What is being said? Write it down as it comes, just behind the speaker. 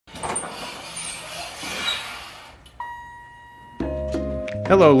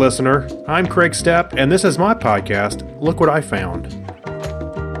Hello, listener. I'm Craig Stepp, and this is my podcast, Look What I Found.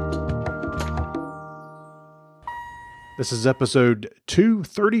 This is episode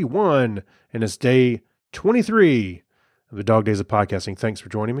 231, and it's day 23 of the Dog Days of Podcasting. Thanks for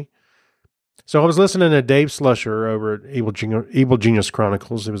joining me. So I was listening to Dave Slusher over at Evil Genius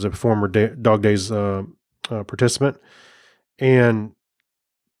Chronicles. He was a former Dog Days participant, and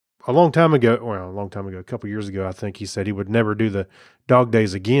a couple years ago, I think he said he would never do the Dog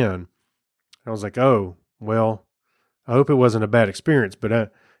Days again. I was like, oh, well, I hope it wasn't a bad experience, but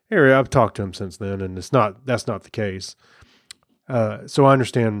I've talked to him since then, and that's not the case. So I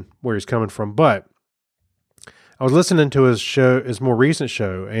understand where he's coming from, but I was listening to his more recent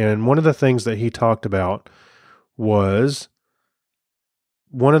show, and one of the things that he talked about was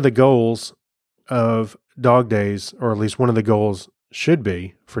one of the goals of Dog Days, or at least one of the goals should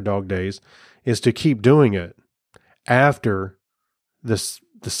be for Dog Days, is to keep doing it after the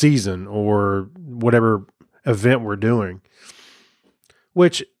season or whatever event we're doing.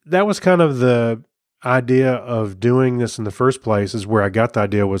 Which, that was kind of the idea of doing this in the first place, is where I got the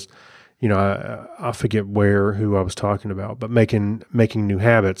idea was, I forget who I was talking about, but making new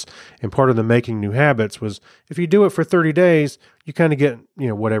habits. And part of the making new habits was, if you do it for 30 days, you kind of get,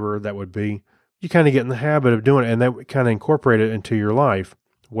 whatever that would be, you kind of get in the habit of doing it, and that would kind of incorporate it into your life,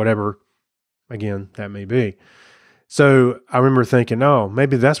 whatever, again, that may be. So I remember thinking, oh,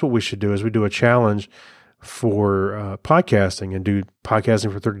 maybe that's what we should do, is we do a challenge for podcasting and do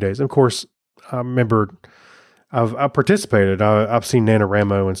podcasting for 30 days. And of course, I remember I've participated. I've seen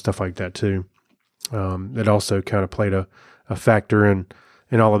NaNoWriMo and stuff like that too. It also kind of played a factor in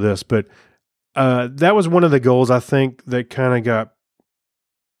all of this. But that was one of the goals, I think, that kind of got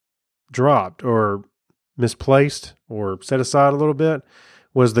dropped or misplaced or set aside a little bit,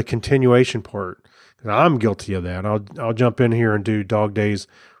 was the continuation part. And I'm guilty of that. I'll jump in here and do Dog Days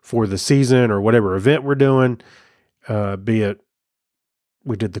for the season or whatever event we're doing, be it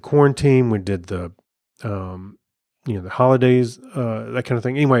we did the quarantine, we did the the holidays, that kind of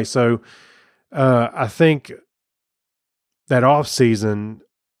thing. Anyway, so I think that off season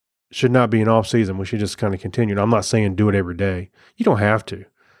should not be an off season. We should just kind of continue. And I'm not saying do it every day. You don't have to.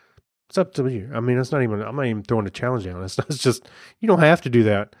 It's up to you. I mean, I'm not even throwing a challenge down. It's just, you don't have to do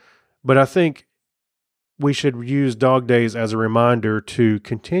that. But I think we should use Dog Days as a reminder to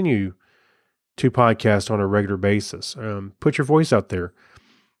continue to podcast on a regular basis. Put your voice out there,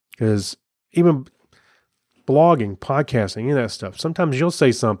 because even blogging, podcasting, any of that stuff, sometimes you'll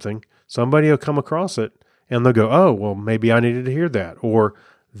say something, somebody will come across it, and they'll go, oh, well, maybe I needed to hear that, or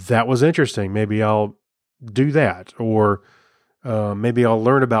that was interesting. Maybe I'll do that, or maybe I'll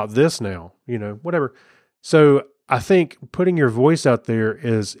learn about this now, whatever. So I think putting your voice out there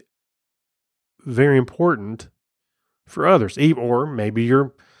is very important for others. Or maybe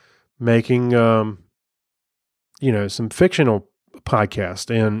you're making, some fictional podcast,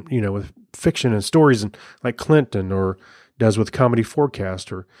 and, with fiction and stories, and like Clinton or does with Comedy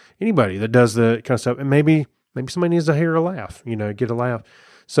Forecast, or anybody that does the kind of stuff. And maybe somebody needs to hear a laugh, get a laugh.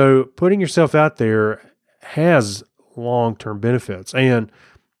 So putting yourself out there has long-term benefits, and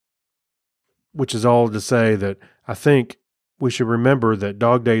which is all to say that I think we should remember that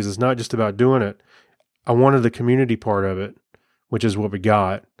Dog Days is not just about doing it. I wanted the community part of it, which is what we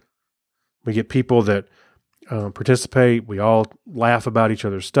got. We get people that participate. We all laugh about each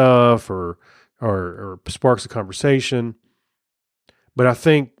other's stuff, or sparks a conversation. But I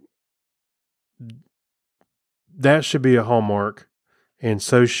think that should be a hallmark, and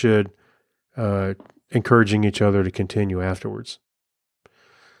so should encouraging each other to continue afterwards.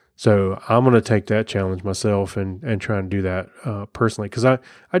 So I'm going to take that challenge myself and try and do that personally, because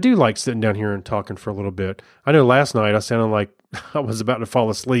I do like sitting down here and talking for a little bit. I know last night I sounded like I was about to fall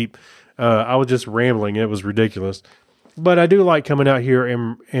asleep. I was just rambling. It was ridiculous. But I do like coming out here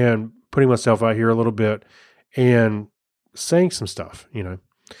and putting myself out here a little bit and saying some stuff,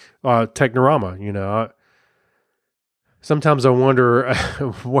 Technorama, sometimes I wonder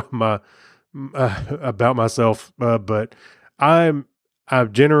what about myself, but I'm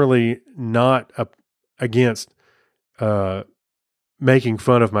generally not against making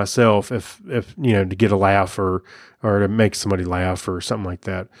fun of myself if to get a laugh or to make somebody laugh or something like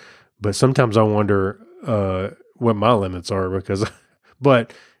that. But sometimes I wonder what my limits are,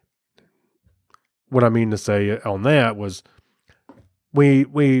 but what I mean to say on that was we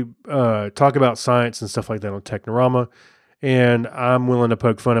talk about science and stuff like that on Technorama, and I'm willing to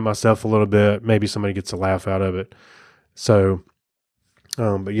poke fun at myself a little bit. Maybe somebody gets a laugh out of it. So,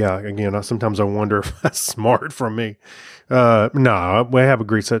 but yeah, again, sometimes I wonder if that's smart from me. No, we have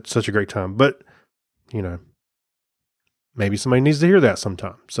such a great time, but maybe somebody needs to hear that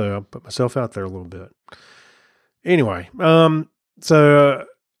sometime. So I'll put myself out there a little bit. Anyway, so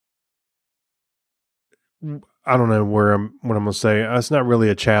I don't know what I'm going to say. It's not really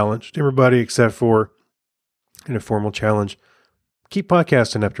a challenge to everybody except for an informal challenge. Keep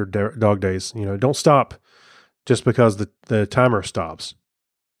podcasting after dog days. Don't stop just because the timer stops.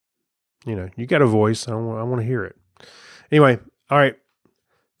 You got a voice. I want to hear it. Anyway, all right.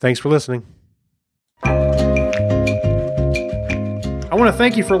 Thanks for listening. I want to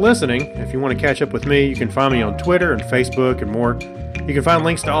thank you for listening. If you want to catch up with me, you can find me on Twitter and Facebook and more. You can find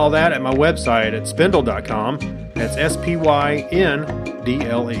links to all that at my website at spindle.com. That's SPYNDLE.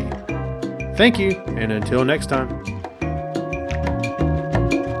 Thank you, and until next time.